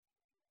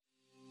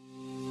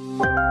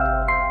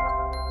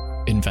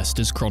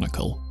Investors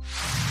Chronicle.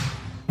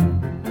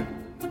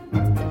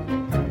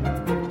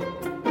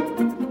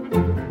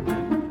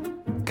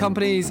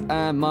 Companies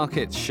and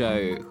Markets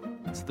Show.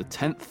 It's the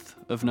 10th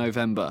of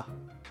November.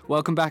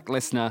 Welcome back,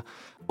 listener.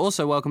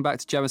 Also, welcome back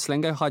to Gemma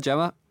Slingo. Hi,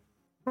 Gemma.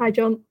 Hi,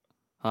 John.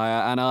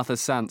 Hi, and Arthur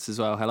Sants as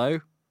well.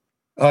 Hello.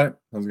 Hi,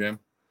 how's it going?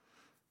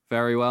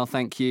 Very well,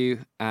 thank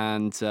you.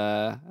 And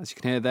as you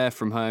can hear there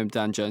from home,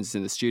 Dan Jones is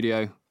in the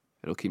studio.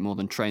 It'll keep more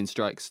than train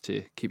strikes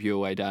to keep you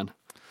away, Dan.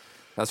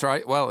 That's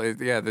right. Well,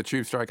 the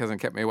tube strike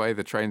hasn't kept me away.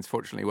 The trains,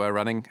 fortunately, were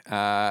running.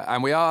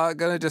 And we are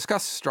going to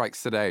discuss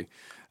strikes today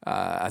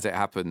as it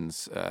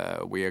happens.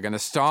 We are going to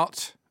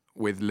start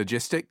with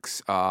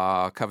logistics,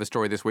 our cover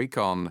story this week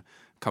on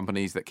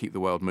companies that keep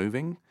the world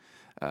moving,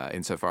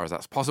 insofar as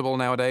that's possible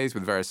nowadays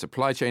with various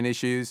supply chain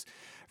issues.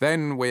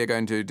 Then we are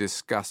going to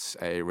discuss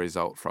a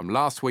result from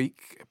last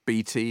week,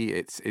 BT,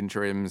 its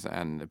interims,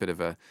 and a bit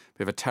of a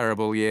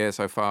terrible year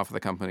so far for the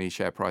company,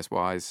 share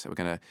price-wise. So we're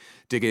going to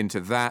dig into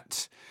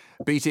that.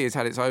 BT has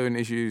had its own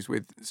issues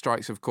with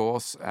strikes, of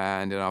course,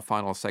 and in our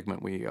final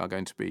segment, we are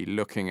going to be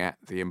looking at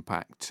the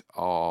impact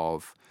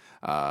of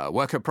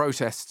worker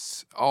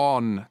protests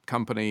on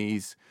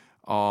companies,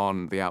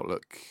 on the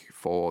outlook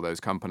for those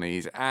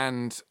companies,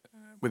 and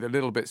with a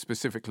little bit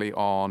specifically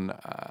on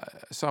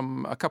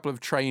a couple of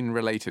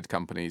train-related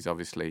companies.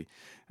 Obviously,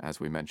 as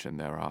we mentioned,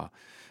 there are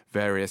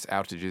various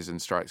outages and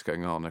strikes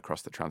going on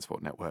across the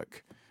transport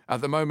network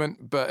at the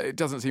moment, but it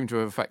doesn't seem to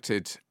have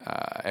affected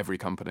every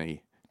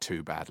company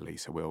too badly.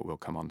 So we'll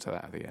come on to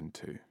that at the end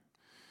too.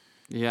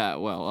 Yeah,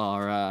 well,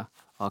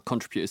 our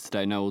contributors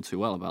today know all too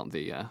well about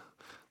the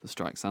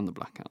strikes and the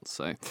blackouts.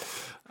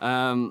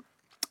 So,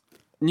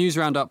 news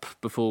roundup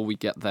before we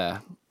get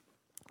there.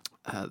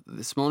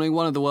 This morning,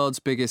 one of the world's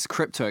biggest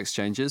crypto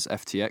exchanges,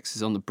 FTX,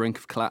 is on the brink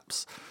of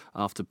collapse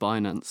after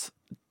Binance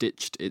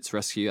ditched its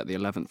rescue at the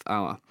 11th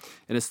hour.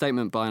 In a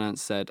statement, Binance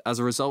said, as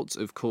a result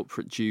of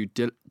corporate due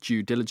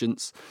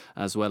diligence,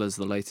 as well as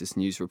the latest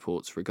news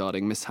reports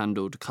regarding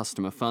mishandled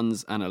customer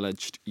funds and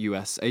alleged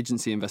US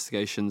agency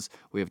investigations,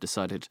 we have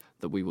decided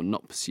that we will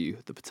not pursue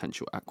the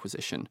potential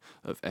acquisition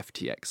of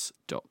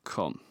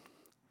FTX.com.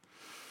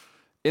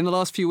 In the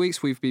last few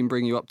weeks, we've been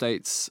bringing you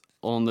updates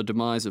on the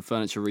demise of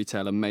furniture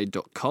retailer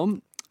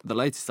Made.com. The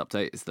latest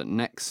update is that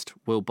Next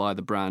will buy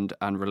the brand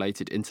and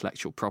related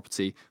intellectual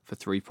property for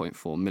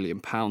 £3.4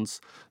 million,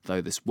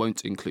 though this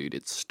won't include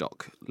its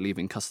stock,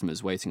 leaving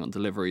customers waiting on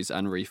deliveries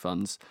and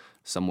refunds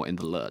somewhat in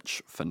the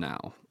lurch for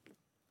now.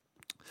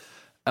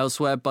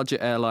 Elsewhere,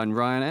 budget airline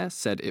Ryanair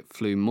said it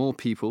flew more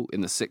people in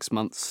the 6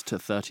 months to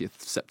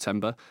 30th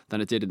September than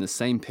it did in the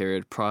same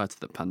period prior to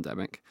the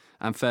pandemic,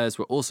 and fares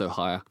were also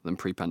higher than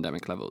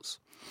pre-pandemic levels.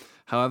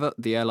 However,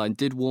 the airline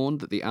did warn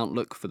that the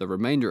outlook for the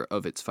remainder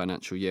of its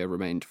financial year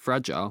remained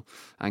fragile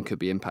and could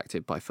be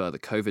impacted by further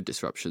COVID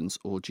disruptions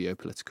or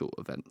geopolitical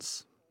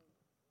events.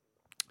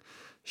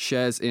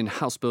 Shares in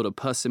house builder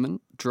Persimmon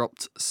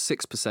dropped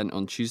 6%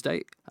 on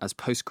Tuesday as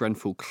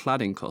post-Grenfell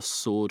cladding costs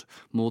soared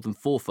more than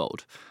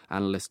fourfold.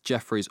 Analyst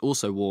Jefferies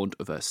also warned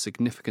of a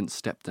significant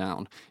step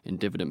down in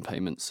dividend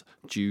payments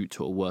due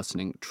to a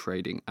worsening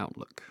trading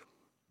outlook.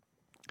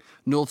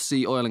 North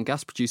Sea oil and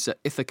gas producer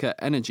Ithaca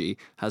Energy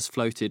has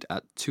floated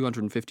at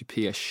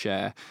 250p a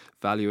share,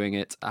 valuing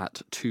it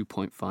at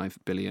 £2.5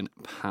 billion.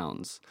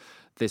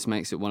 This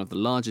makes it one of the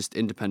largest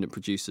independent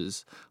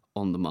producers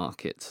on the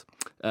market.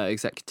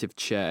 Executive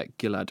Chair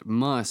Gilad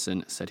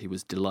Myerson said he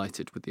was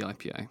delighted with the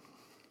IPO.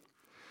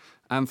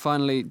 And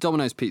finally,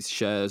 Domino's Pizza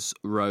shares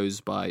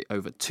rose by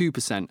over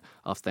 2%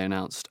 after they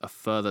announced a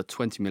further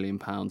 £20 million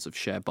of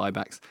share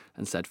buybacks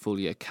and said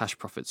full-year cash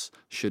profits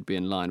should be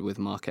in line with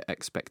market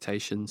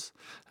expectations.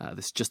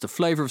 This is just a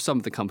flavour of some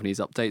of the company's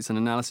updates and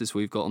analysis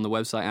we've got on the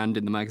website and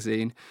in the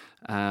magazine.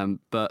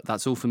 But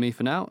that's all for me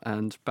for now,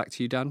 and back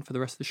to you, Dan, for the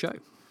rest of the show.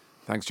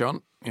 Thanks,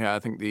 John. Yeah, I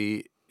think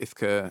the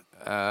Ithaca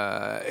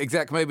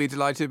exec may be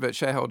delighted, but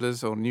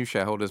shareholders or new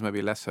shareholders may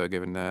be less so,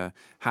 given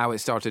how it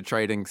started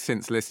trading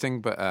since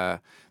listing. But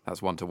that's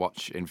one to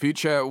watch in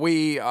future.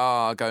 We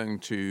are going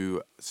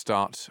to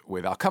start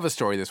with our cover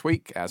story this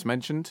week, as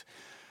mentioned.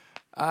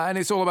 And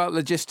it's all about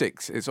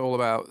logistics. It's all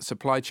about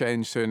supply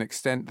chains to an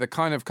extent. The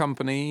kind of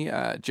company,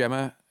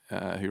 Gemma,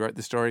 who wrote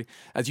the story,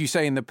 as you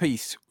say in the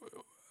piece,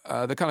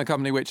 the kind of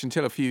company which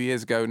until a few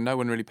years ago no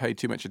one really paid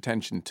too much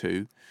attention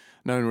to.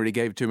 No one really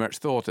gave too much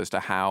thought as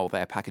to how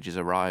their packages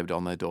arrived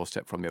on their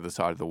doorstep from the other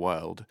side of the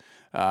world.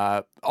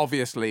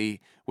 Obviously,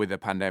 with the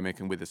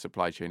pandemic and with the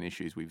supply chain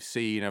issues we've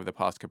seen over the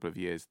past couple of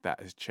years, that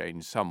has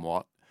changed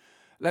somewhat.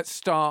 Let's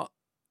start,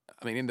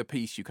 in the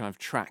piece you kind of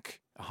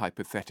track a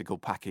hypothetical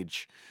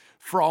package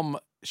from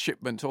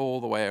shipment all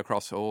the way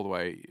across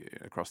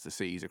the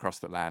seas, across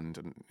the land,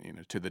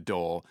 and to the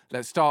door.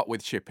 Let's start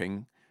with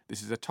shipping.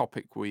 This is a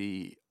topic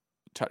we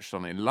touched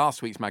on in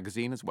last week's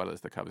magazine as well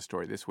as the cover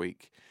story this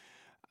week.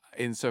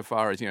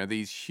 Insofar as,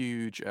 these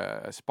huge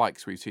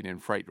spikes we've seen in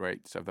freight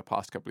rates over the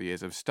past couple of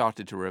years have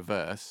started to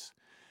reverse,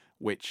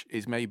 which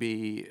is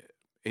maybe,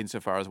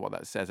 insofar as what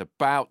that says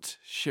about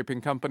shipping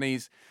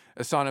companies,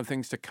 a sign of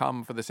things to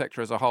come for the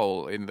sector as a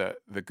whole, in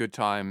the good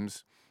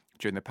times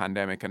during the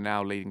pandemic are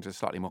now leading to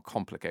slightly more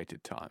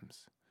complicated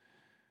times.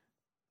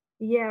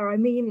 Yeah, I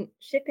mean,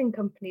 shipping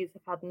companies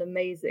have had an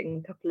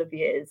amazing couple of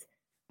years.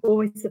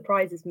 Always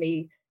surprises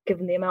me,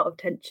 given the amount of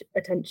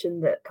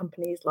attention that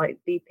companies like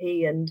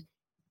BP and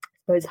I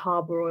suppose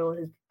Harbour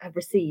Oil have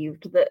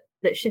received,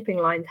 that shipping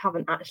lines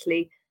haven't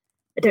actually,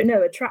 I don't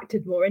know,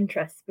 attracted more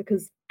interest,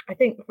 because I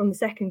think from the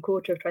second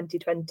quarter of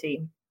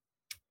 2020,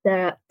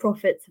 their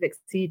profits have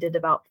exceeded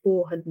about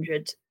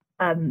 $400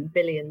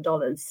 billion.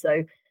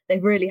 So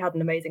they've really had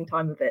an amazing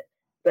time of it.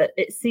 But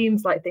it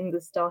seems like things are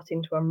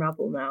starting to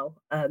unravel now.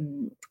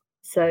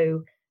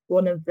 So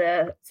one of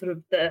the sort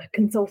of the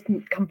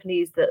consultant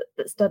companies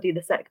that study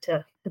the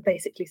sector have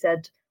basically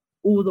said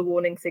all the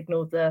warning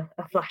signals are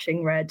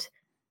flashing red.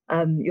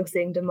 You're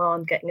seeing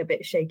demand getting a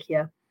bit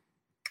shakier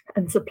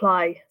and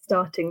supply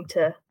starting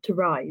to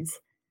rise.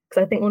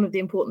 Because I think one of the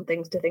important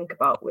things to think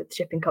about with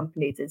shipping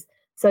companies is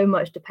so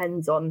much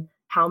depends on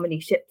how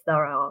many ships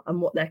there are and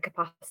what their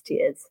capacity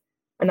is.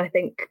 And I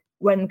think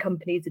when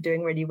companies are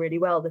doing really, really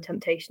well, the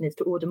temptation is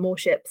to order more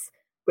ships,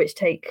 which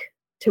take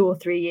 2 or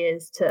 3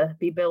 years to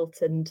be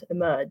built and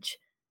emerge,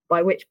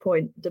 by which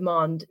point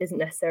demand isn't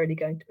necessarily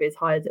going to be as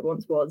high as it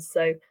once was.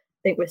 So I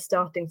think we're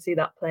starting to see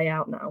that play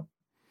out now.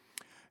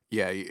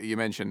 Yeah, you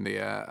mentioned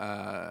the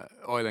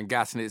oil and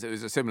gas, and it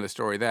was a similar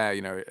story there,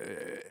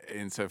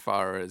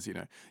 insofar as,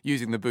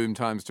 using the boom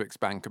times to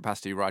expand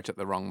capacity right at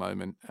the wrong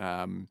moment.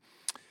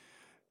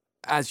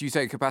 As you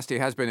say, capacity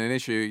has been an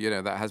issue,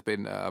 that has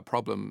been a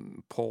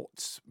problem.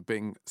 Ports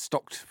being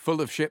stocked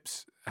full of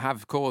ships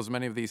have caused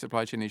many of these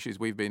supply chain issues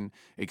we've been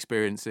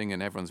experiencing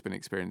and everyone's been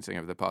experiencing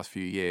over the past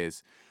few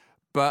years.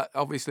 But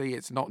obviously,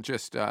 it's not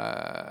just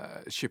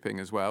shipping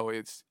as well.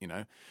 It's,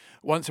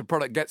 once a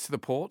product gets to the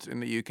port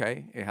in the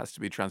UK, it has to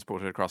be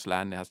transported across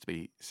land. It has to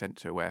be sent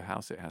to a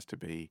warehouse. It has to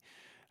be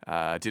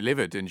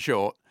delivered, in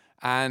short.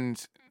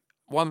 And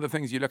one of the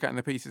things you look at in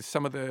the piece is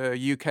some of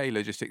the UK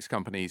logistics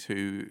companies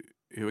who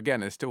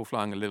again, are still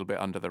flying a little bit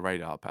under the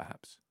radar,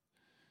 perhaps.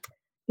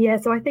 Yeah,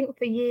 so I think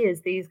for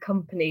years, these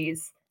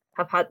companies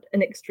have had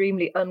an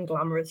extremely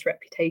unglamorous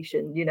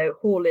reputation.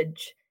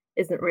 Haulage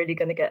isn't really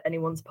going to get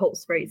anyone's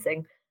pulse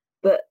racing.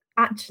 But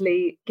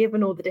actually,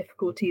 given all the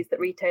difficulties that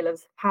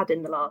retailers have had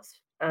in the last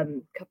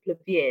couple of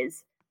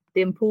years,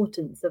 the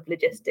importance of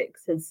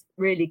logistics has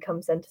really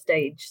come centre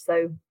stage.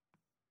 So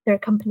there are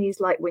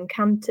companies like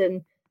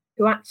Wincanton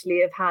who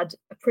actually have had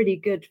a pretty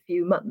good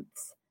few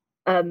months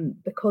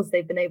because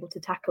they've been able to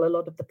tackle a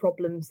lot of the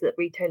problems that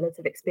retailers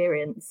have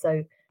experienced.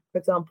 So, for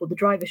example, the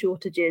driver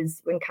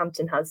shortages,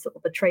 Wincanton has sort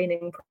of a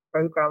training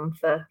program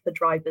for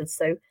drivers.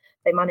 So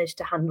they managed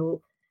to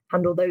handle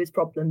those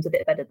problems a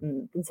bit better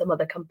than some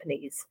other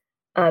companies.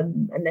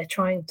 And they're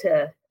trying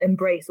to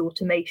embrace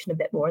automation a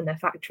bit more in their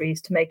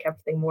factories to make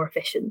everything more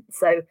efficient.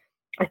 So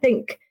I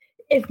think,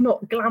 if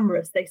not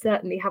glamorous, they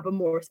certainly have a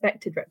more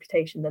respected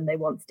reputation than they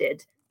once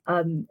did.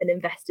 And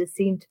investors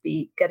seem to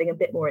be getting a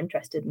bit more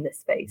interested in this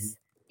space,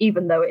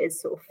 even though it is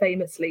sort of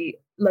famously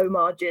low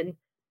margin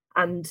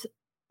and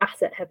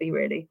asset heavy,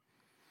 really.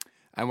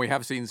 And we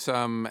have seen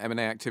some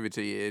M&A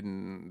activity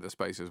in the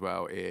space as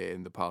well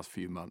in the past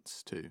few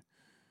months too.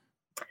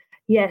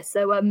 Yeah,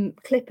 so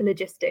Clipper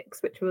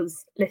Logistics, which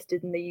was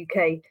listed in the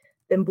UK,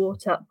 been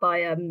bought up by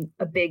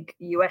a big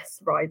US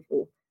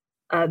rival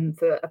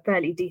for a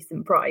fairly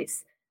decent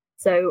price.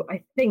 So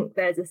I think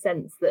there's a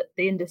sense that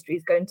the industry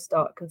is going to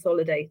start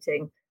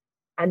consolidating,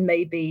 and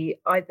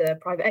maybe either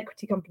private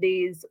equity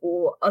companies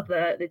or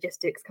other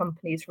logistics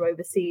companies from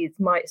overseas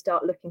might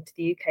start looking to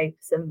the UK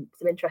for some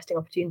interesting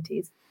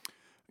opportunities.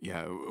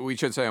 Yeah, we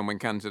should say on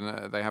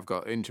Wincanton, they have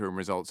got interim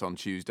results on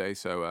Tuesday,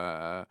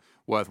 so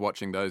worth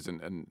watching those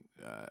and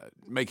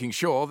making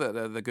sure that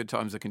the good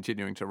times are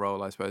continuing to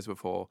roll, I suppose,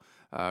 before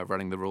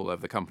running the rule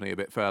of the company a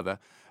bit further.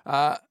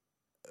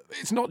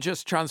 It's not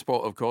just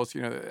transport, of course.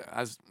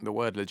 As the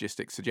word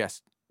logistics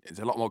suggests, it's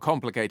a lot more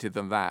complicated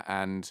than that.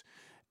 And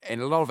in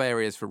a lot of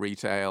areas for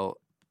retail,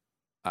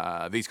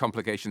 these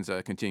complications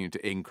are continuing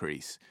to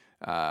increase.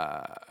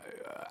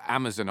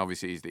 Amazon,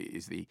 obviously,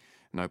 is the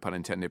no pun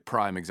intended,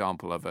 prime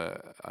example of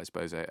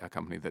a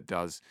company that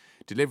does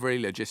delivery,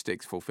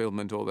 logistics,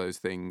 fulfillment, all those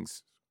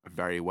things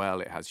very well.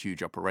 It has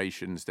huge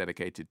operations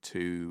dedicated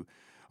to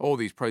all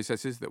these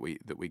processes that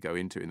we go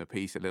into in the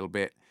piece a little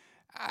bit.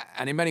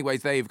 And in many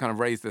ways, they've kind of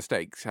raised the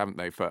stakes, haven't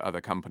they, for other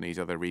companies,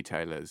 other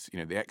retailers?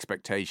 The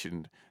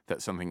expectation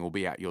that something will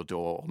be at your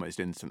door almost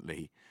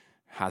instantly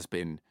has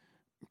been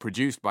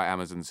produced by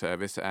Amazon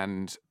service,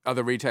 and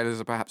other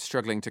retailers are perhaps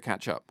struggling to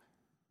catch up.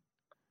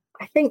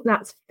 I think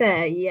that's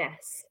fair,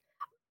 yes.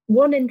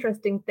 One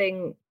interesting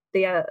thing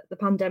the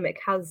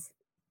pandemic has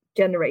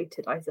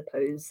generated, I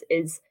suppose,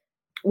 is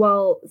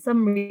while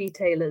some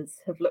retailers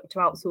have looked to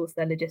outsource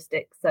their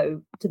logistics,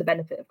 so to the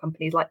benefit of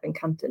companies like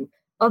Wincanton,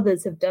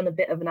 others have done a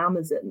bit of an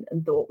Amazon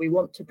and thought, we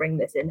want to bring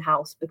this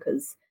in-house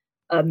because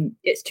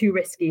it's too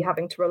risky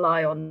having to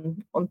rely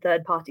on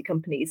third-party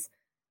companies.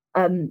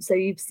 So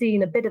you've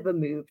seen a bit of a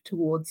move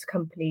towards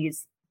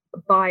companies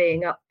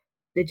buying up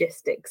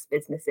logistics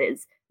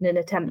businesses in an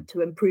attempt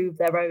to improve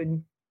their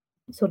own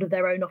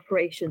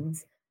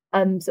operations.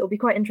 So it'll be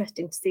quite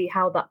interesting to see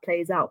how that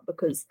plays out,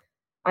 because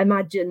I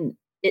imagine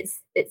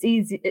it's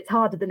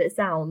harder than it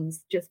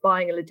sounds, just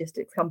buying a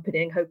logistics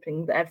company and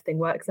hoping that everything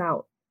works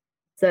out.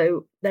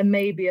 So there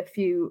may be a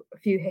few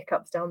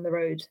hiccups down the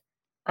road.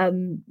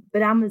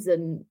 But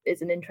Amazon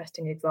is an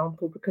interesting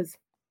example because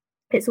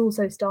it's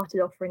also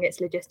started offering its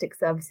logistics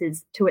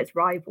services to its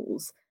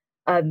rivals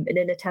in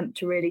an attempt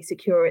to really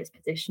secure its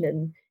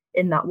position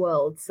in that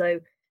world. So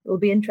it will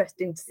be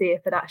interesting to see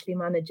if it actually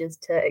manages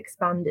to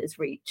expand its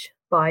reach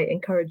by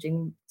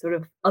encouraging sort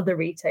of other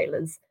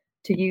retailers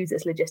to use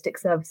its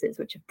logistics services,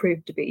 which have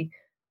proved to be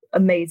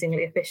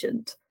amazingly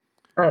efficient.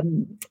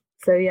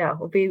 So yeah,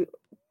 it'll be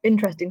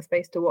interesting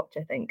space to watch,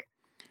 I think.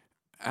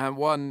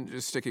 And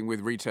just sticking with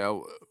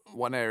retail,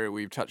 one area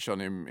we've touched on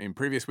in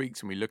previous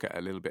weeks, and we look at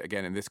a little bit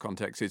again in this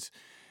context,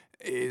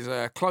 is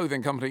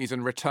clothing companies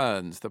and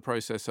returns. The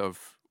process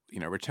of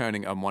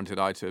returning unwanted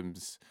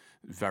items,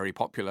 very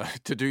popular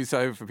to do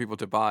so, for people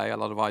to buy a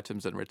lot of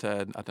items and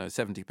return,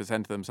 70%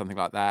 of them, something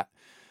like that.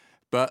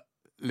 But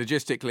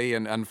logistically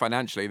and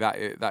financially, that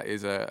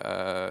is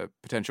a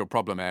potential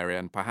problem area,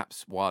 and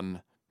perhaps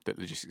one that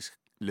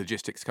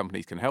logistics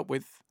companies can help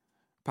with.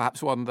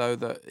 Perhaps one, though,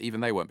 that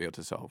even they won't be able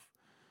to solve.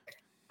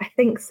 I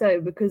think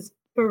so, because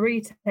for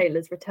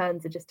retailers,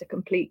 returns are just a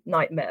complete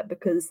nightmare,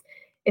 because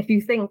if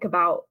you think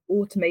about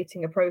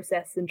automating a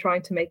process and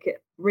trying to make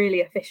it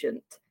really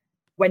efficient,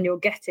 when you're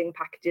getting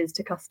packages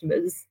to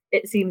customers,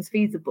 it seems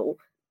feasible.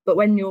 But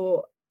when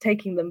you're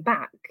taking them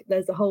back,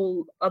 there's a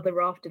whole other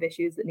raft of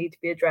issues that need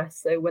to be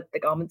addressed. So whether the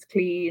garment's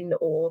clean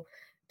or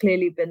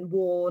clearly been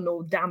worn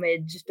or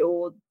damaged,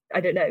 or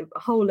I don't know, a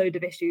whole load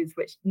of issues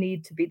which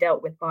need to be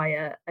dealt with by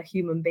a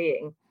human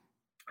being.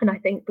 And I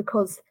think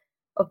because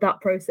of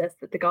that process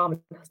that the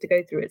garment has to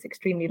go through, it's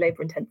extremely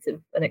labor intensive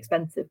and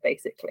expensive,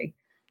 basically.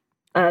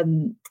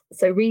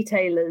 So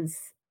retailers,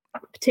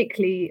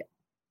 particularly,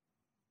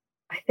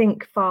 I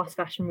think fast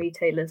fashion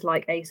retailers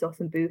like ASOS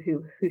and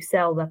Boohoo, who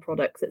sell their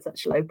products at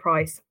such a low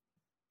price,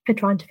 are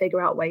trying to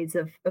figure out ways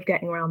of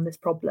getting around this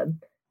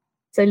problem.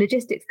 So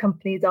logistics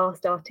companies are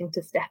starting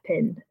to step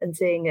in and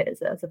seeing it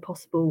as a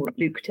possible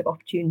lucrative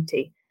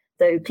opportunity.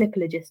 So Clipper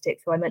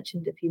Logistics, who I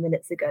mentioned a few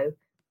minutes ago,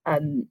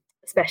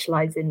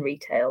 specialize in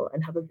retail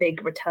and have a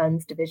big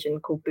returns division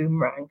called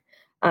Boomerang,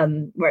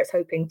 where it's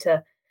hoping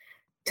to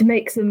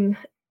make some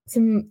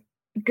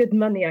good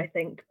money, I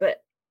think.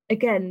 But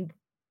again,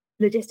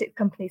 logistics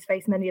companies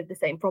face many of the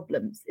same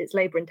problems. It's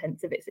labor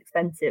intensive, it's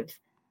expensive.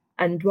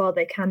 And while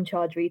they can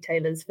charge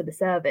retailers for the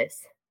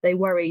service, they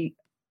worry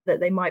that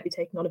they might be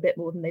taking on a bit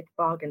more than they've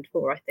bargained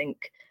for, I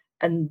think.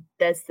 And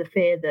there's the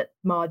fear that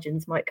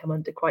margins might come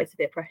under quite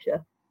severe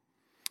pressure.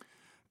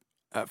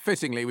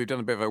 Fittingly, we've done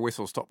a bit of a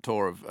whistle-stop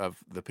tour of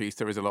the piece.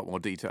 There is a lot more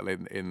detail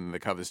in the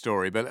cover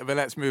story. But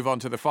let's move on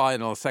to the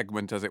final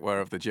segment, as it were,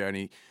 of the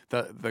journey,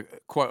 the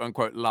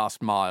quote-unquote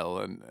last mile.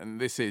 And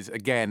this is,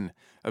 again,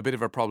 a bit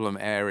of a problem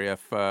area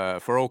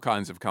for all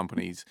kinds of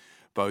companies,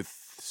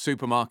 both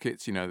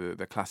supermarkets,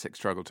 the classic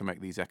struggle to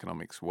make these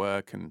economics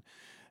work. And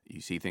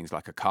you see things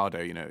like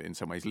Ocado, in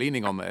some ways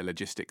leaning on their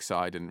logistics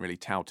side and really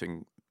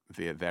touting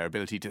their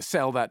ability to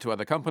sell that to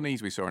other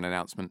companies. We saw an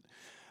announcement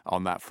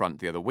on that front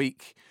the other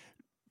week.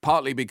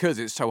 Partly because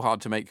it's so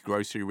hard to make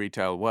grocery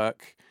retail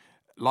work.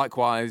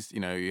 Likewise,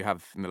 you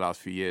have in the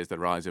last few years the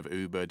rise of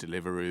Uber,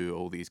 Deliveroo,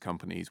 all these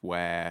companies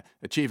where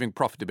achieving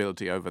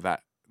profitability over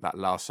that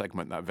last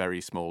segment, that very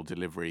small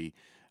delivery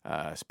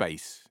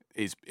space,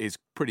 is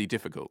pretty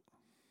difficult.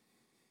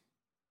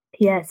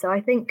 Yeah, so I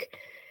think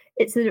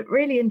it's a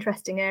really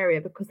interesting area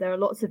because there are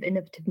lots of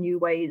innovative new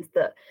ways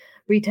that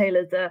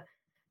retailers are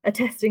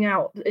testing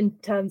out in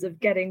terms of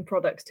getting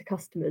products to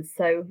customers.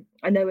 So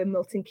I know in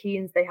Milton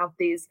Keynes they have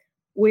these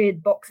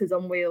weird boxes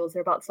on wheels.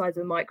 They're about the size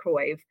of a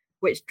microwave,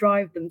 which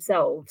drive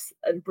themselves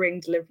and bring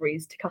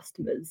deliveries to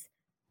customers.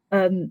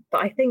 But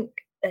I think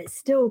it's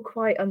still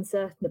quite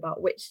uncertain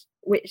about which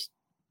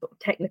sort of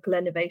technical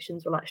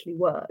innovations will actually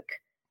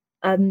work.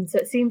 So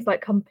it seems like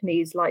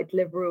companies like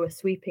Deliveroo are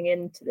sweeping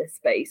into this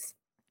space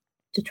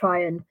to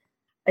try and,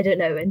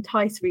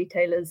 entice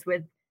retailers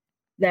with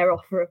their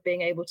offer of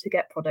being able to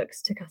get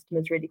products to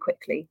customers really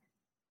quickly.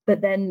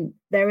 But then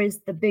there is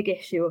the big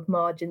issue of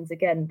margins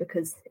again,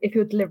 because if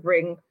you're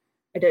delivering,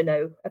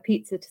 a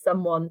pizza to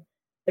someone,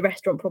 the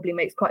restaurant probably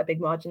makes quite a big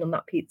margin on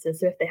that pizza.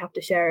 So if they have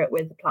to share it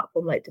with a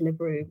platform like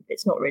Deliveroo,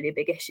 it's not really a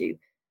big issue.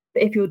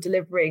 But if you're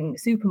delivering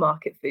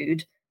supermarket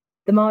food,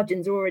 the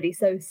margin's already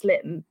so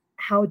slim.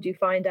 How do you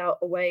find out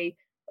a way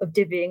of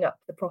divvying up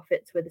the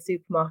profits with a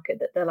supermarket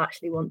that they'll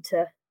actually want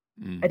to,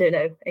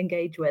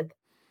 engage with?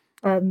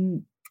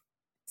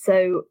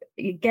 So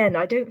again,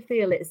 I don't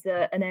feel it's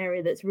an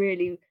area that's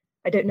really,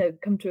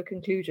 come to a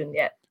conclusion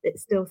yet. It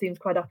still seems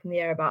quite up in the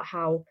air about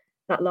how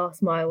that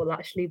last mile will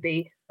actually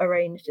be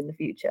arranged in the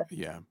future.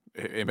 Yeah,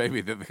 it may be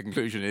that the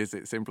conclusion is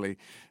it's simply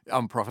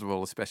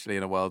unprofitable, especially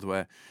in a world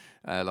where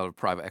a lot of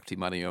private equity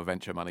money or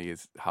venture money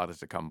is harder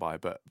to come by,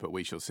 but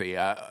we shall see.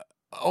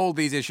 All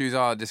these issues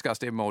are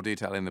discussed in more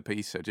detail in the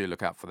piece, so do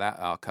look out for that,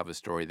 our cover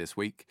story this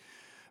week.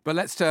 But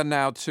let's turn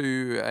now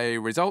to a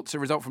result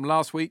from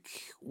last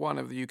week. One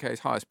of the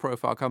UK's highest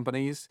profile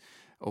companies,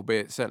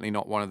 albeit certainly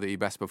not one of the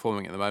best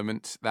performing at the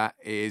moment. That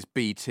is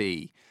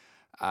BT.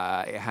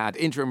 It had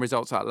interim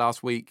results out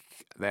last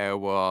week. There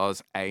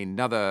was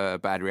another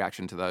bad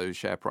reaction to those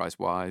share price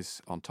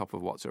wise on top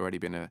of what's already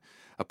been a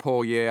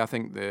poor year. I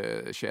think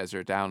the shares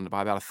are down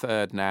by about a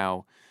third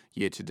now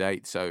year to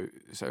date. So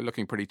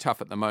looking pretty tough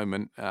at the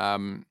moment.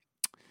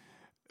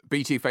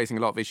 BT facing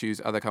a lot of issues.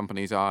 Other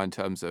companies are in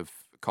terms of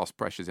cost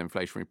pressures,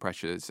 inflationary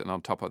pressures. And on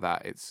top of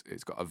that, it's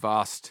got a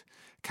vast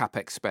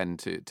CapEx spend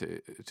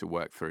to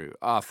work through.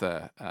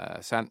 Arthur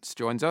Sants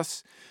joins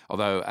us.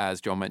 Although, as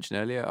John mentioned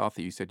earlier,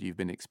 Arthur, you said you've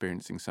been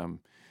experiencing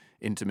some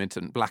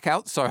intermittent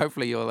blackouts. So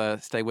hopefully you'll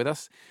stay with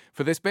us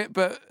for this bit.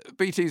 But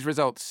BT's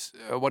results,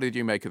 what did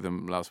you make of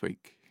them last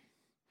week?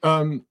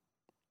 Hi,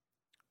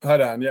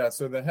 Dan. Yeah,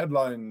 so the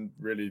headline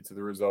really to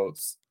the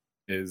results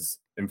is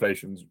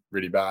inflation's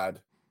really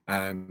bad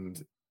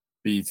and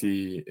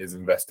BT is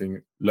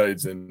investing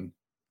loads in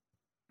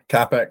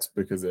CapEx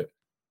because it's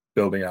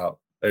building out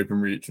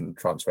Openreach and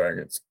transferring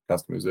its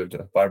customers over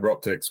to fiber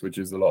optics, which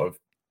is a lot of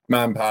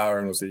manpower,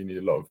 and also you need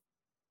a lot of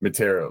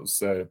materials.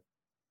 So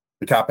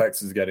the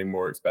CapEx is getting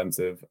more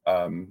expensive,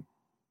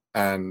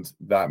 and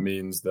that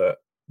means that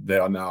they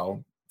are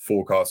now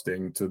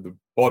forecasting to the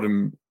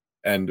bottom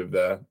end of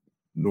their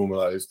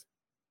normalized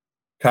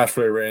cash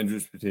flow range,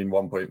 which is between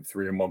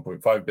 1.3 and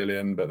 1.5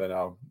 billion, but they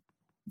now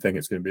think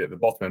it's going to be at the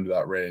bottom end of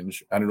that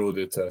range. And in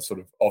order to sort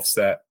of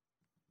offset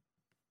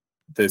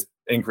this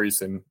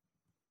increase in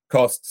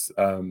costs,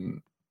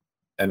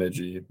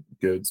 energy,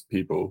 goods,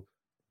 people,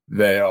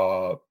 they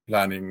are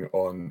planning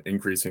on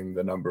increasing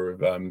the number of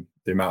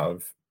the amount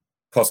of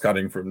cost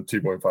cutting from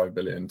 2.5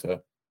 billion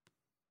to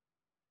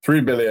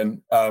 3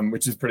 billion,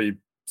 which is pretty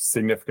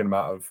significant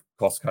amount of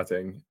cost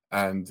cutting.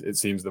 And it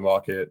seems the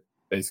market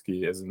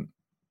basically isn't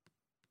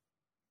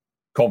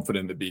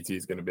confident that BT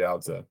is going to be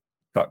able to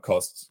cut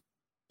costs,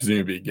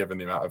 presumably given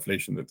the amount of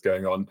inflation that's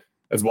going on.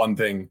 As one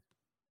thing,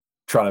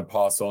 trying to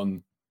pass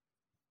on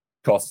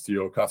costs to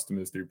your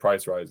customers through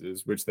price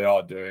rises, which they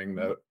are doing.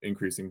 They're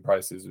increasing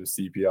prices with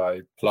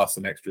CPI plus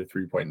an extra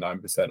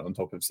 3.9% on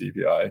top of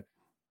CPI.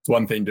 It's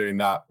one thing doing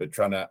that, but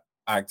trying to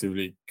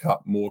actively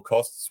cut more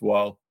costs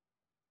while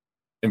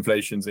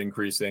inflation's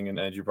increasing and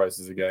energy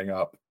prices are going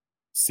up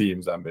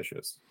seems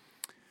ambitious.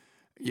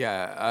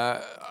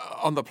 Yeah.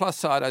 On the plus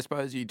side, I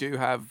suppose you do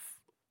have,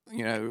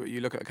 you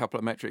look at a couple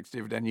of metrics,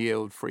 dividend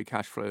yield, free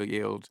cash flow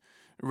yield,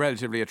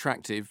 relatively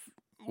attractive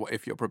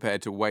if you're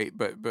prepared to wait.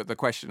 But the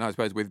question, I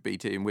suppose, with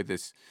BT and with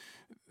this,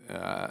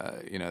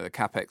 the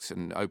CapEx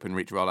and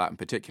Openreach rollout in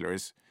particular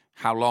is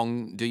how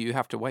long do you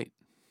have to wait?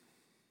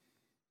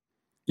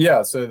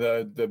 Yeah, so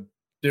the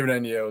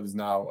dividend yield is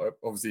now,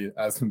 obviously,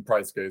 as the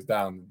price goes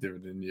down, the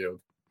dividend yield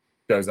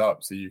goes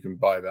up. So you can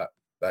buy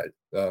you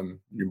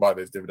can buy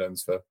those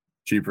dividends for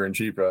cheaper and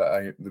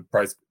cheaper.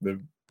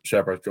 The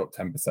share price dropped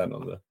 10%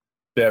 on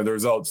the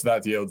results.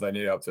 That yields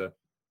only up to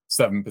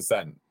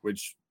 7%,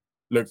 which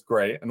looks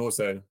great. And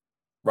also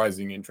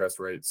rising interest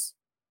rates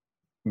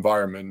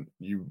environment,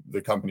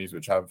 the companies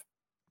which have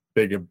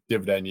bigger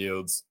dividend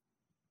yields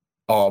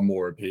are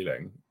more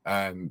appealing.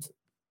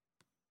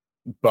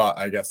 But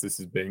I guess this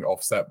is being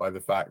offset by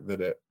the fact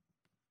that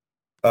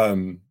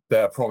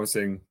they're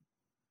promising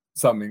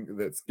something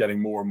that's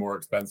getting more and more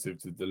expensive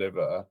to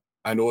deliver.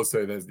 And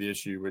also there's the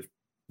issue which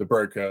the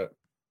broker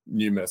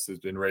Numis has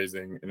been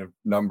raising in a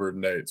number of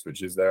notes,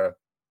 which is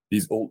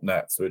these alt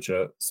nets, which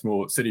are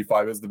small.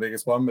 CityFibre is the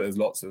biggest one, but there's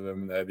lots of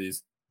them. And they're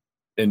these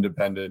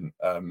independent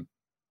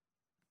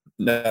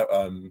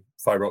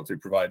fiber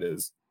optic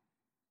providers.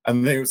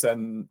 And they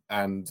also,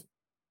 and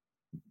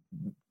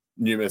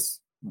Numis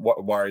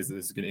worries that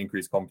this is going to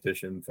increase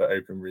competition for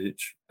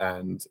Openreach,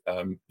 and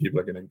people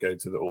are going to go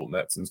to the alt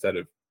nets instead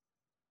of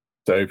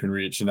to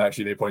Openreach. And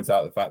actually, they point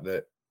out the fact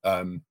that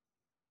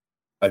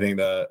I think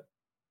that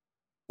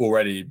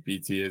already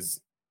BT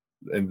has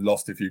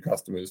lost a few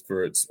customers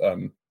for its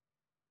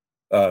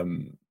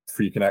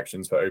free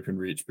connections for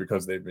Openreach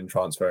because they've been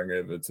transferring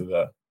over to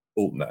the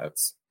alt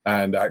nets.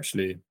 And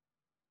actually,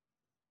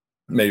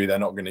 maybe they're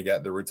not going to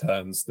get the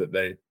returns that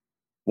they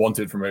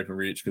wanted from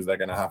Openreach because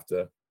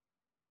the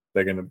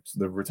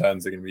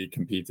returns are going to be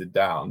competed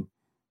down.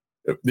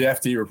 The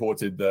FT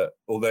reported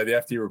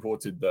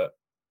that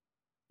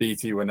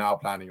BT were now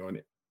planning on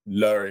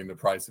lowering the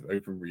price of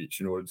Openreach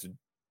in order to,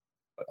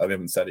 I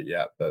haven't said it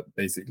yet, but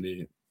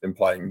basically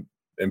implied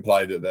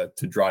that they're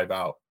to drive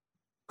out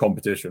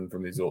competition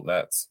from these alt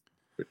nets,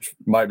 which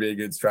might be a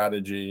good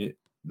strategy.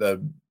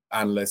 The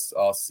analysts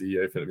asked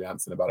CEO Philip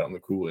Jansen about it on the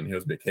call, and he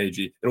was a bit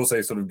cagey. It also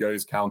sort of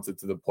goes counter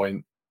to the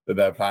point that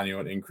they're planning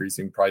on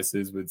increasing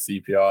prices with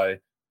CPI.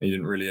 He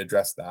didn't really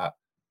address that.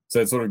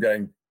 So it's sort of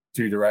going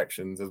two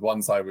directions. There's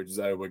one side which is,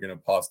 we're going to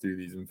pass through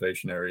these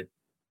inflationary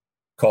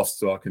costs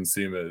to our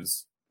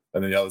consumers.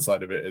 And then the other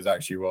side of it is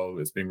actually, well,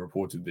 it's being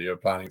reported that you're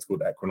planning, it's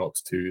called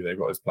Equinox 2. They've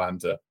got this plan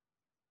to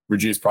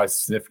reduce prices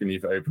significantly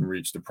for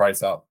Openreach to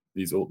price out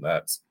these alt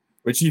nets,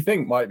 which you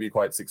think might be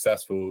quite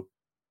successful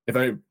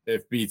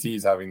if BT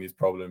is having these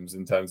problems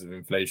in terms of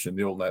inflation,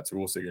 the altnets are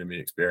also going to be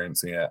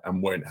experiencing it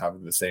and won't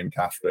have the same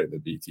cash flow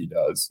that BT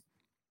does.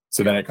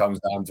 So then it comes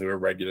down to a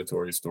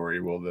regulatory story.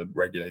 Will the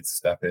regulators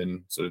step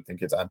in, sort of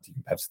think it's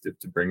anti-competitive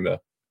to bring the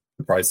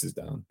prices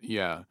down?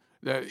 Yeah.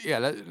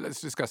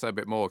 Let's discuss that a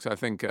bit more, because I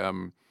think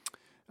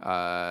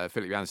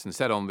Philip Jansen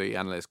said on the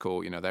analyst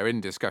call, they're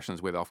in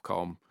discussions with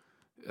Ofcom,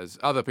 as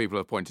other people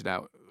have pointed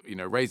out,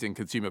 raising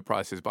consumer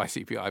prices by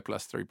CPI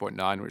plus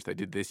 3.9, which they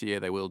did this year,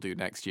 they will do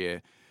next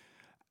year,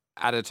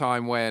 at a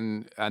time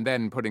when, and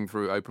then putting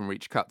through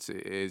Openreach cuts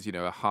is,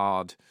 a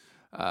hard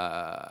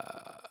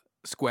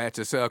square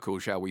to circle,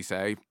 shall we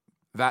say.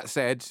 That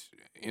said,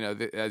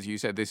 as you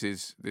said, this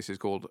is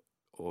called,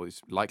 or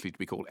is likely to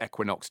be called,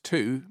 Equinox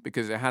 2,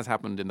 because it has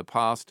happened in the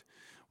past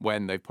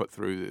when they've put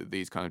through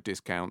these kind of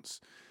discounts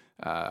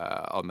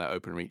on their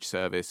Openreach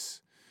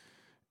service.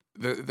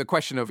 The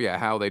question of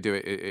how they do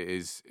it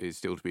is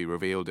still to be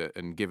revealed,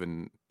 and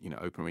given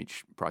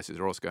Openreach prices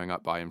are also going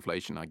up by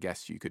inflation, I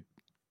guess you could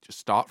just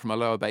start from a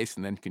lower base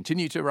and then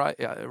continue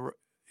to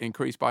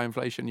increase by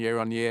inflation year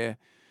on year.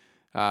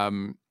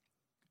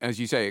 As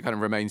you say, it kind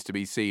of remains to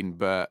be seen,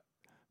 but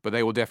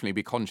they will definitely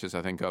be conscious,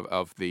 I think,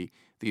 of the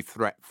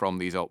threat from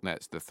these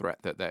altnets, the threat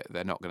that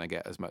they're not going to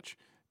get as much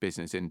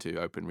business into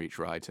Openreach,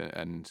 right?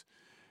 And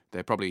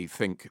they probably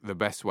think the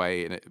best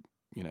way,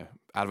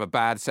 out of a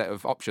bad set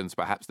of options,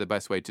 perhaps the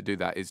best way to do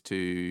that is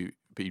to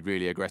be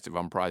really aggressive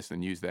on price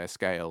and use their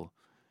scale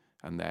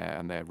and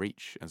their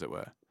reach, as it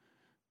were.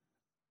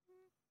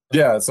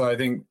 Yeah, so I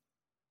think,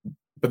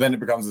 but then it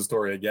becomes a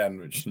story again,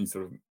 which you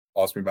sort of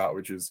asked me about,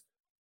 which is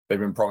they've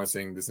been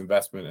promising this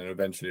investment and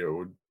eventually it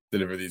will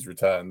deliver these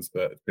returns,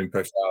 but it's been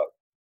pushed out.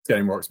 It's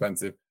getting more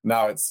expensive.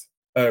 Now it's,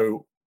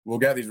 we'll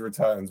get these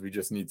returns. We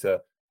just need to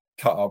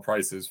cut our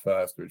prices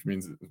first, which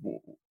means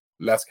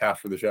less cash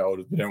for the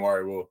shareholders. But don't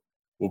worry,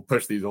 we'll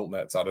push these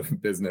altnets out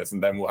of business,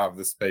 and then we'll have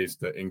the space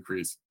to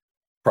increase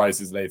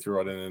prices later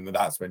on, and then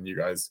that's when you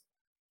guys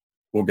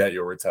will get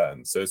your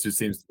returns. So it just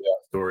seems to be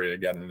that story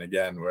again and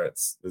again, where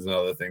there's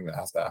another thing that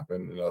has to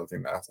happen, another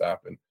thing that has to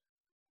happen.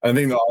 And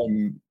the thing that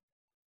I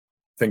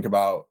think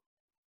about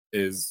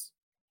is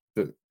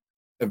that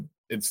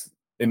it's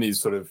in these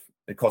sort of,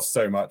 it costs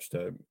so much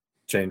to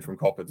change from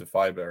copper to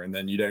fiber, and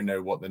then you don't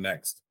know what the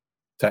next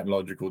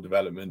technological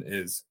development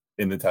is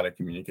in the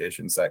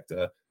telecommunications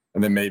sector.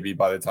 And then maybe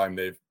by the time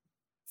they've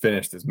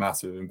finished this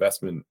massive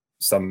investment,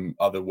 some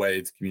other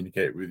way to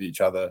communicate with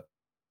each other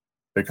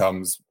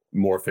becomes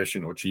more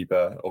efficient or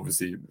cheaper.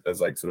 Obviously,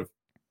 there's like sort of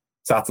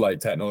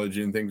satellite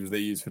technology and things which they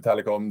use for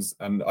telecoms,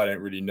 and I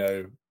don't really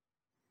know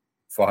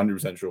for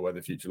 100% sure where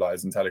the future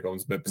lies in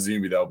telecoms, but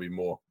presumably there'll be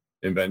more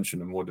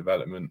invention and more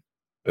development.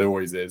 There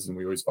always is, and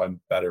we always find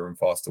better and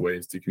faster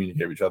ways to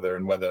communicate with each other.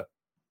 And whether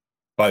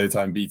by the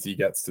time BT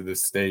gets to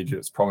this stage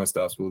it's promised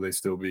us, will they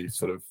still be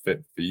sort of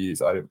fit for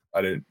use?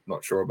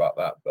 Not sure about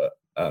that, but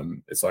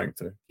it's something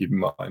to keep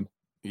in mind.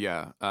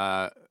 Yeah,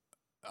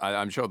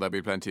 I'm sure there'll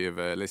be plenty of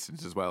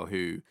listeners as well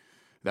who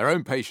their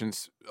own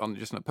patience on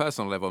just on a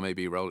personal level may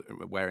be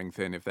wearing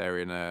thin if they're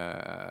in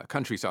a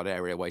countryside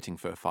area waiting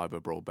for fibre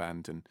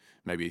broadband, and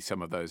maybe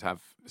some of those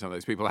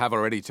people have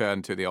already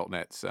turned to the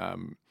altnets.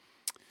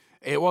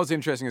 It was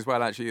interesting as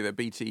well, actually, that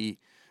BT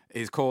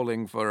is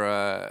calling for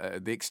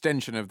the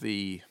extension of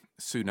the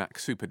Sunak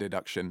super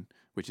deduction,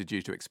 which is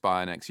due to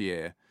expire next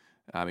year.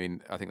 I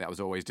mean, I think that was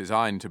always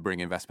designed to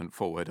bring investment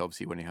forward.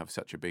 Obviously, when you have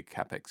such a big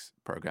capex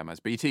program as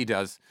BT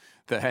does,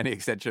 that any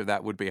extension of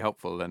that would be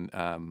helpful.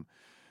 And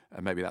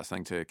maybe that's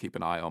something to keep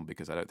an eye on,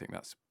 because I don't think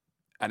that's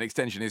an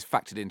extension is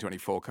factored into any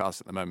forecast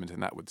at the moment,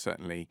 and that would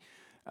certainly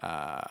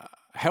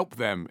help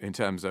them in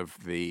terms of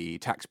the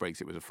tax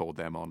breaks it would afford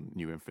them on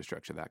new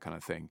infrastructure, that kind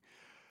of thing.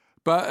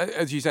 But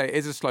as you say, it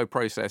is a slow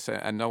process,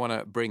 and I want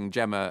to bring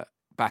Gemma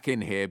back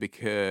in here,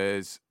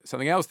 because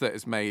something else that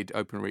has made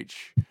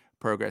Openreach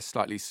progress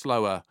slightly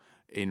slower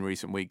in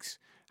recent weeks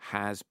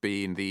has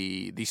been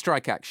the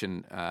strike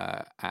action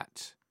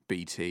at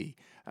BT.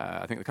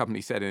 I think the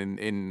company said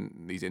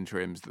in these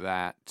interims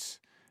that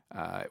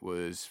it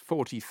was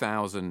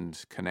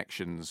 40,000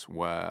 connections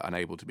were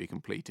unable to be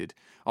completed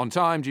on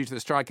time due to the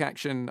strike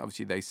action.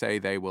 Obviously, they say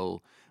they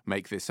will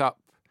make this up,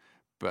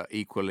 but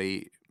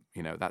equally,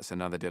 that's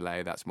another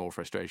delay. That's more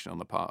frustration on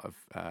the part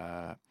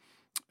of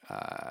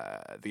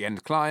the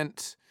end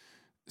client.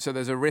 So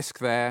there's a risk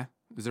there.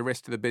 There's a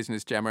risk to the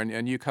business, Gemma,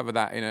 and you cover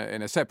that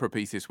in a separate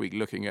piece this week,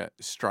 looking at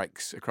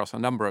strikes across a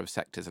number of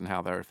sectors and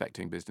how they're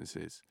affecting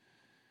businesses.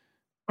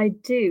 I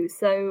do.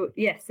 So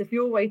yes, if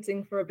you're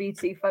waiting for a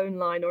BT phone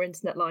line or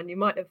internet line, you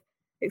might have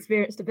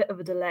experienced a bit of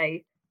a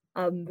delay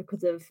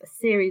because of a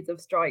series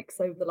of strikes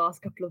over the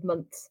last couple of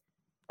months.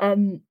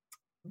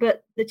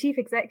 But the chief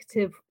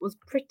executive was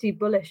pretty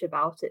bullish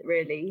about it,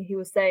 really. He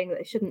was saying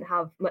that it shouldn't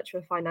have much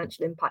of a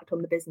financial impact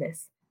on the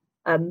business,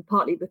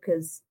 partly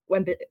because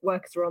when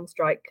workers are on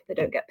strike, they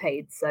don't get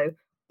paid. So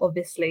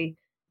obviously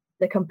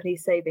the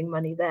company's saving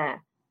money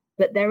there.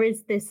 But there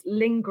is this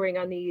lingering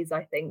unease,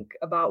 I think,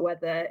 about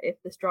whether if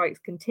the strikes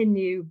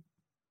continue,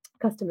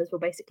 customers will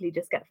basically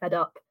just get fed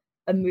up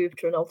and move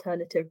to an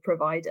alternative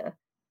provider.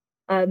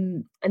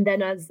 And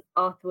then, as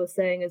Arthur was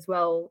saying as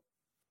well,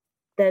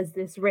 there's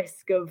this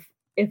risk of,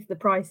 if the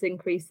price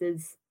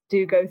increases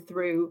do go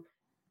through,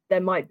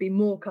 there might be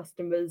more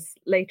customers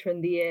later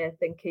in the year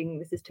thinking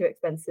this is too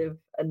expensive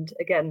and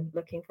again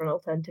looking for an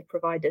alternative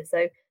provider.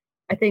 So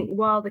I think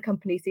while the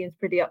company seems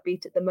pretty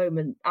upbeat at the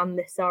moment,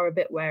 analysts are a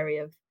bit wary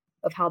of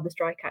how the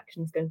strike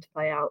action is going to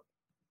play out.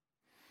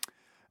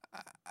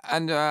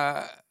 And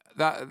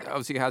that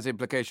obviously has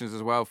implications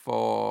as well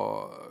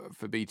for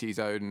BT's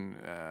own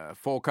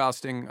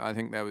forecasting. I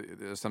think there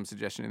was some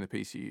suggestion in the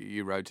piece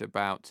you wrote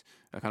about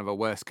a kind of a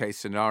worst case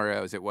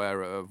scenario, as it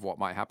were, of what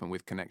might happen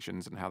with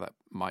connections and how that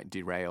might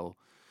derail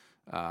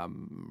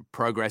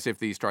progress if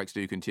these strikes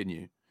do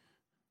continue.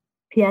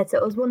 Yeah, so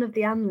it was one of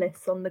the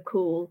analysts on the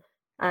call.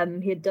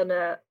 He had done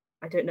a,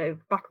 I don't know,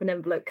 back of an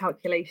envelope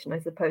calculation, I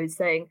suppose,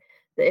 saying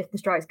that if the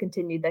strikes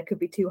continued, there could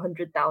be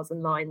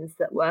 200,000 lines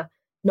that were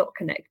not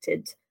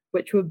connected,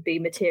 which would be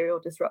material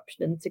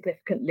disruption and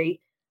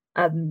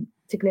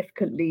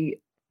significantly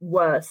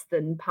worse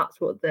than perhaps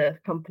what the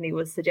company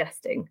was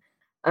suggesting.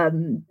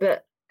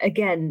 But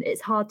again, it's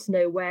hard to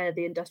know where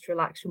the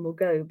industrial action will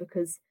go,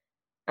 because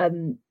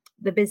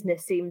the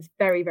business seems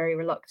very, very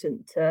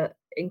reluctant to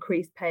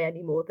increase pay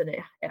any more than it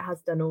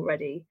has done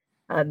already.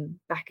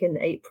 Back in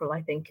April,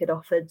 I think it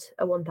offered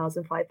a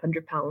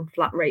 £1,500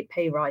 flat rate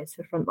pay rise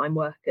for frontline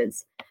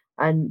workers,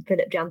 and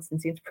Philip Jansen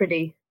seems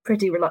pretty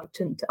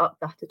reluctant to up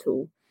that at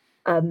all.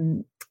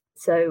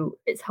 So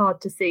it's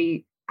hard to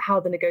see how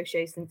the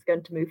negotiations are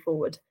going to move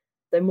forward.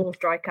 So more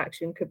strike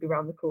action could be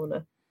around the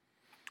corner.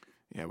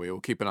 Yeah, we will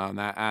keep an eye on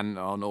that and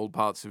on all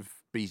parts of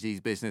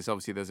BT's business.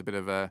 Obviously, there's a bit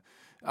of a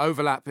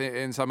overlap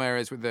in some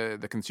areas with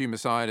the consumer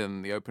side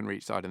and the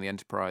Openreach side and the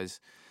enterprise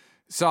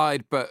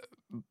side. But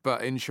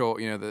in short,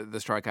 the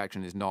strike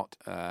action is not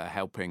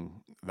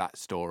helping that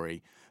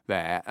story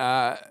there.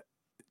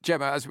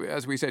 Gemma,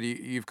 as we said,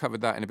 you've covered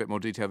that in a bit more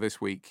detail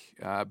this week.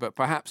 But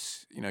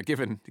perhaps,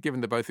 given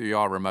that both of you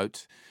are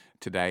remote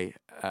today,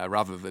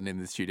 rather than in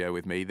the studio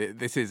with me,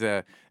 this is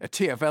a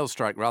TfL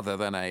strike rather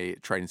than a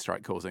train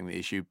strike causing the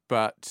issue.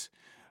 But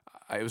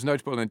it was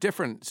notable in a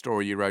different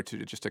story you wrote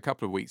just a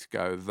couple of weeks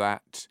ago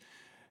that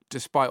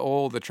despite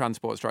all the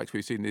transport strikes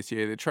we've seen this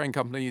year, the train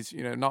companies,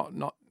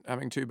 not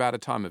having too bad a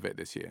time of it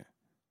this year.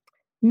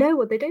 No,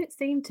 well, they don't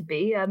seem to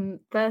be.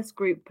 First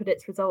Group put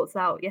its results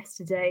out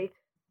yesterday.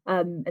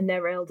 And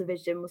their rail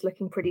division was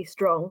looking pretty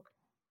strong.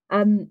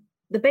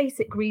 The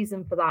basic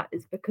reason for that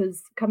is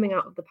because coming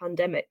out of the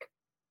pandemic,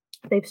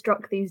 they've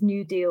struck these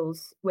new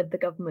deals with the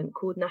government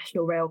called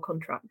national rail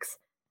contracts.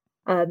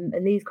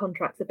 And these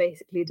contracts are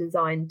basically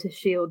designed to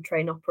shield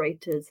train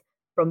operators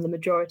from the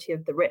majority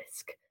of the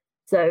risk.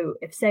 So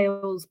if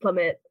sales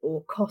plummet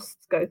or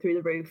costs go through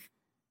the roof,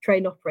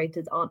 train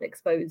operators aren't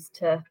exposed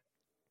to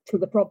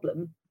the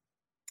problem.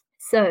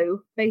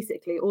 So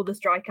basically, all the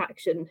strike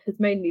action has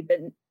mainly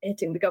been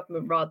hitting the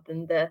government rather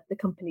than the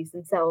companies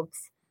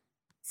themselves.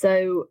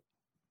 So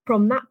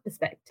from that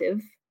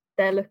perspective,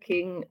 they're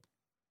looking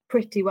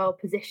pretty well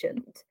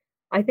positioned.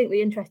 I think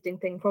the interesting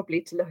thing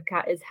probably to look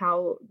at is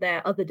how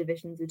their other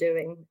divisions are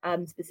doing,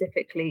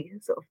 specifically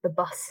sort of the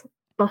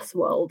bus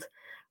world,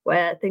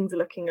 where things are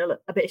looking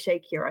a bit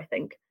shakier, I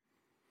think.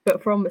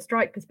 But from a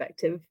strike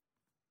perspective,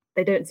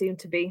 they don't seem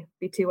to be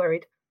too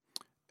worried.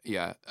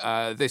 Yeah,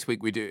 this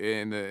week we do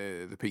in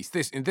the piece.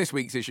 In this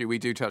week's issue, we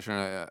do touch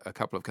on a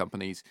couple of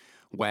companies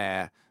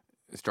where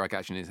strike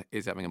action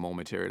is having a more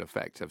material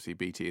effect. Obviously,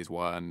 BT is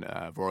one,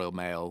 Royal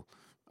Mail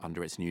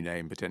under its new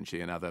name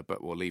potentially another,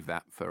 but we'll leave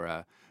that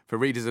for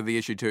readers of the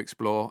issue to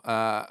explore.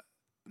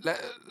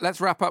 Let's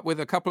wrap up with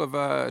a couple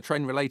of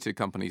train-related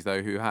companies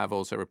though who have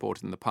also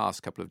reported in the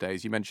past couple of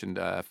days. You mentioned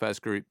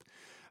First Group.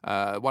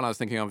 One I was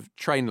thinking of,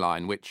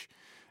 Trainline, which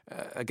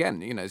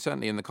again,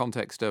 certainly in the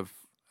context of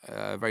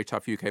a very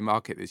tough UK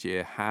market this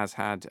year, has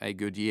had a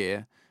good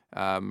year.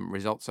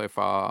 Results so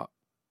far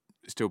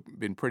still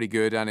been pretty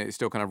good, and it's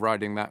still kind of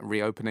riding that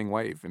reopening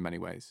wave in many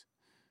ways.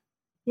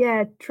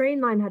 Yeah,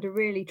 Trainline had a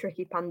really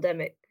tricky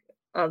pandemic,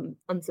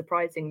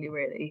 unsurprisingly,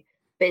 really,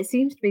 but it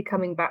seems to be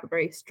coming back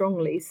very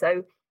strongly.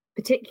 So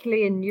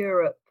particularly in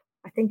Europe,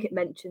 I think it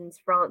mentions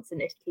France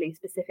and Italy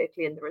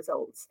specifically in the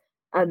results.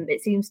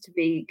 It seems to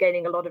be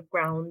gaining a lot of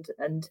ground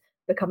and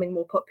becoming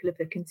more popular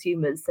for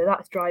consumers. So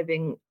that's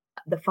driving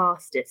the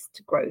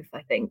fastest growth,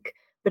 I think.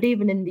 But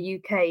even in the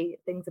UK,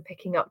 things are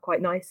picking up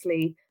quite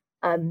nicely.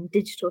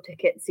 Digital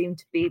tickets seem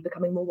to be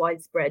becoming more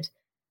widespread.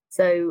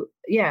 So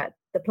yeah,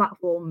 the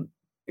platform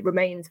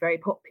remains very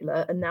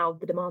popular, and now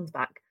the demand's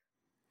back.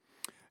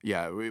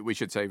 Yeah, we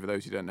should say, for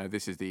those who don't know,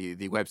 this is the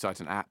website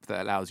and app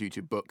that allows you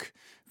to book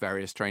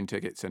various train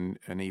tickets and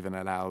even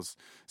allows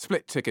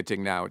split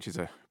ticketing now, which is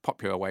a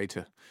popular way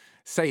to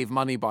save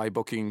money by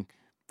booking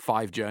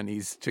 5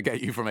 journeys to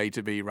get you from A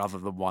to B rather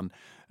than one,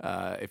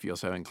 if you're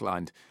so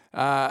inclined.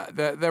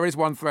 There is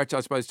one threat, I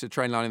suppose, to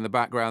Trainline in the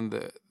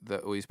background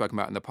that we've spoken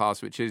about in the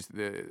past, which is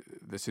the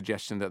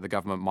suggestion that the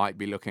government might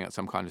be looking at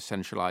some kind of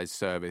centralised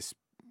service,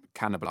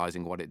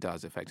 cannibalising what it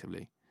does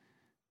effectively.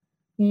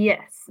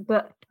 Yes,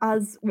 but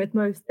as with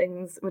most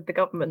things with the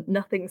government,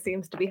 nothing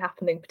seems to be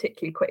happening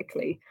particularly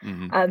quickly.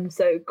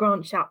 So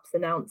Grant Shapps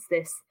announced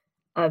this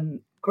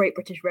Great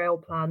British Rail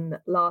plan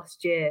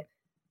last year,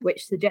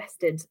 which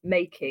suggested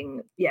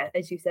making,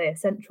 as you say, a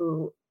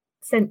central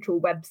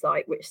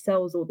website which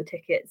sells all the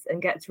tickets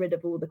and gets rid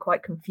of all the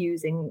quite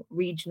confusing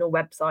regional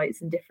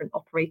websites and different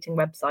operating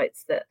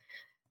websites that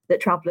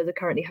travellers are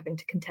currently having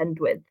to contend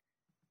with.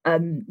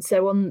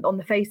 So on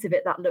the face of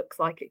it, that looks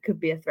like it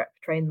could be a threat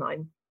for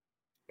Trainline.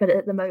 But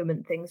at the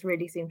moment, things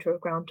really seem to have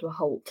ground to a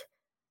halt.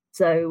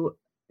 So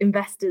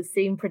investors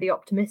seem pretty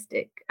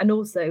optimistic. And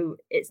also,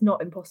 it's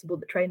not impossible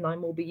that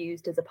Trainline will be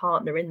used as a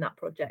partner in that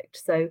project.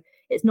 So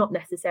it's not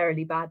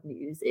necessarily bad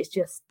news. It's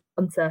just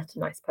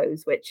uncertain, I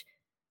suppose, which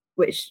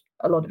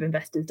a lot of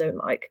investors don't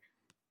like.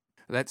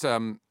 Let's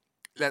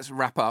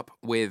wrap up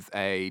with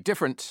a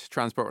different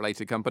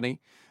transport-related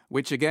company,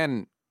 which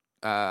again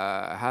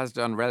has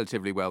done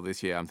relatively well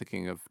this year. I'm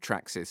thinking of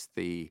Tracsis,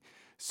 the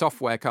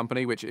software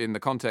company, which in the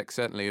context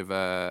certainly of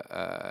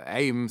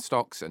AIM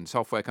stocks and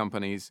software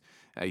companies,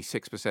 a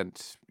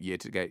 6%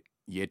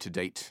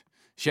 year-to-date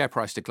share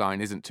price decline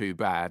isn't too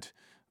bad.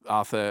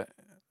 Arthur,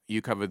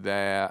 you covered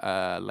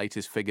their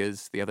latest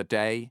figures the other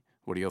day.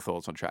 What are your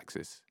thoughts on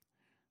Tracsis?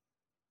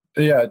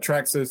 Yeah,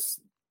 Tracsis,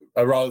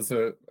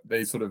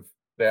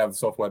 they have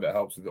software that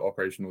helps with the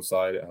operational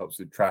side. It helps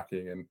with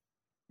tracking and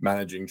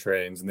managing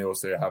trains, and they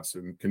also have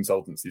some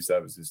consultancy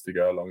services to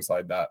go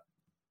alongside that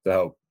to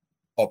help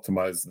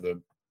optimize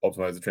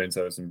the train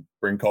service and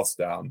bring costs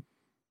down.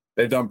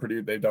 They've done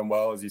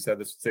well, as you said.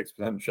 This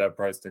 6% share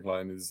price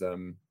decline is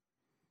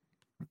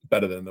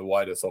better than the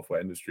wider software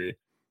industry,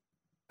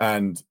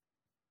 and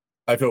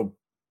I feel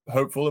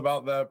hopeful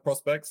about their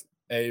prospects.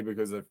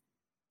 Because it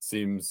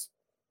seems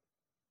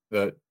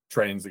that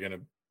trains are going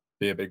to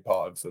be a big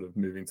part of sort of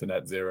moving to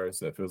net zero,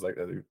 so it feels like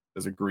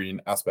there's a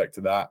green aspect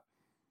to that,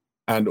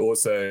 and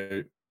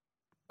also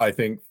I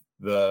think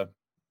the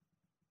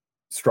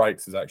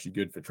strikes is actually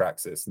good for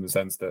Tracsis in the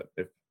sense that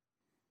if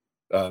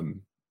they're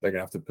going to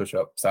have to push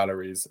up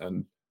salaries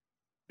and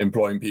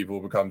employing people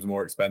becomes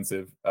more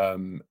expensive,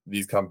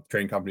 these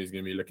train companies are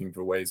going to be looking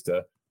for ways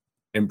to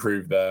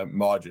improve their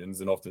margins,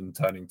 and often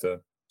turning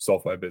to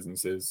software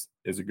businesses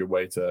is a good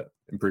way to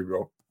improve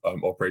your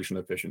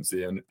operational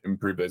efficiency and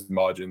improve those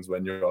margins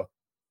when your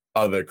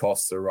other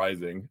costs are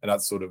rising. And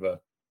that's sort of a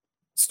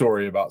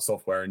story about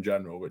software in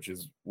general, which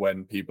is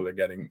when people are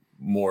getting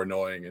more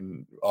annoying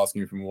and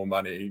asking for more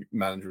money,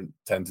 management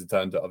tend to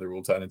turn to other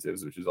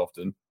alternatives, which is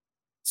often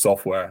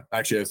software.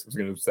 Actually, I was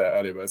going to say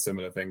earlier about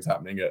similar things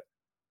happening at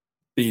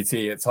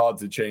BT. It's hard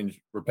to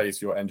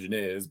replace your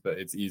engineers, but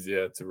it's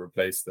easier to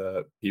replace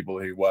the people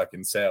who work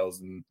in sales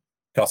and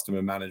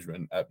customer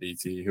management at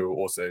BT who are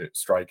also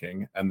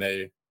striking. And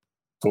they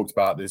talked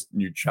about this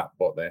new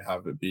chatbot they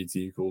have at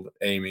BT called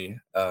Amy,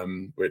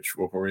 which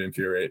will probably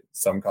infuriate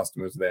some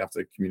customers. They have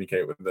to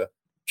communicate with the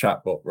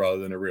chatbot rather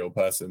than a real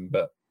person,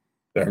 but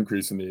they're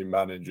increasingly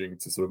managing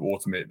to sort of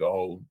automate the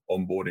whole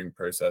onboarding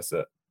process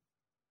at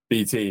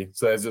BT.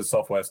 So there's a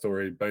software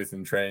story both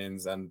in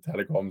trains and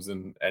telecoms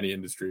and any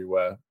industry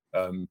where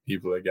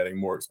people are getting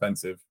more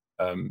expensive.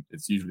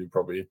 It's usually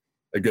probably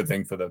a good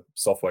thing for the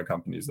software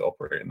companies that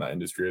operate in that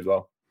industry as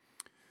well.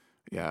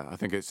 Yeah, I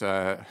think it's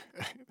the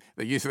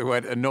use of the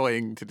word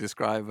annoying to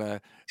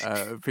describe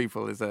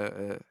people is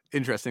a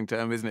interesting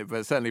term, isn't it?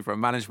 But certainly from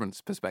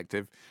management's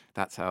perspective,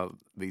 that's how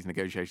these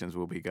negotiations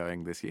will be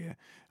going this year,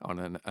 on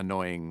an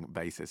annoying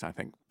basis, I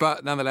think.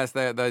 But nonetheless,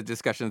 they're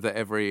discussions that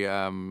every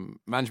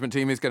management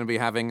team is going to be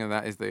having, and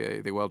that is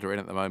the world we're in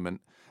at the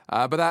moment.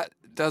 But that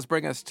does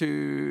bring us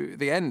to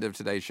the end of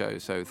today's show.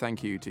 So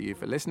thank you to you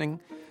for listening.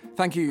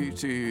 Thank you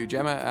to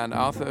Gemma and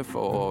Arthur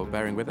for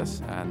bearing with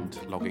us and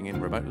logging in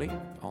remotely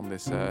on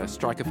this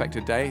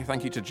strike-affected day.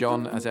 Thank you to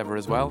John, as ever,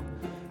 as well.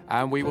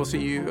 And we will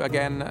see you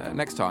again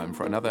next time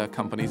for another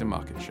Companies and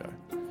Markets show.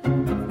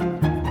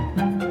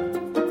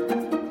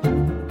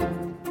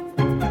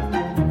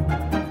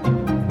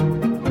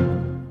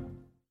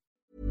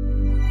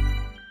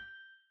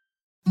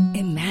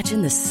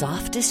 Imagine the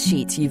softest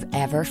sheets you've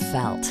ever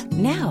felt.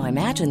 Now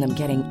imagine them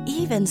getting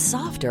even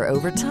softer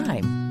over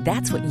time.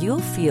 That's what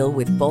you'll feel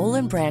with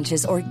Boll &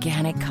 Branch's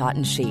organic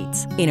cotton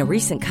sheets. In a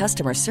recent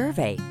customer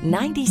survey,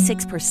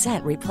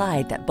 96%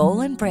 replied that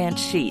Boll & Branch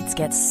sheets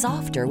get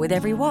softer with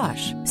every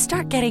wash.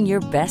 Start getting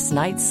your best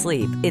night's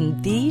sleep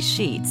in these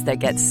sheets that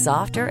get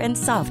softer and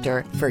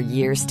softer for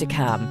years to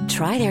come.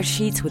 Try their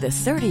sheets with a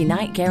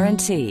 30-night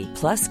guarantee.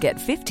 Plus, get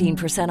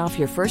 15% off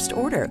your first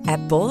order at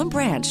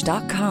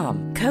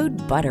bollandbranch.com. Code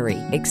BUTTERY.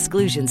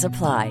 Exclusions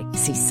apply.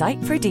 See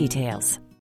site for details.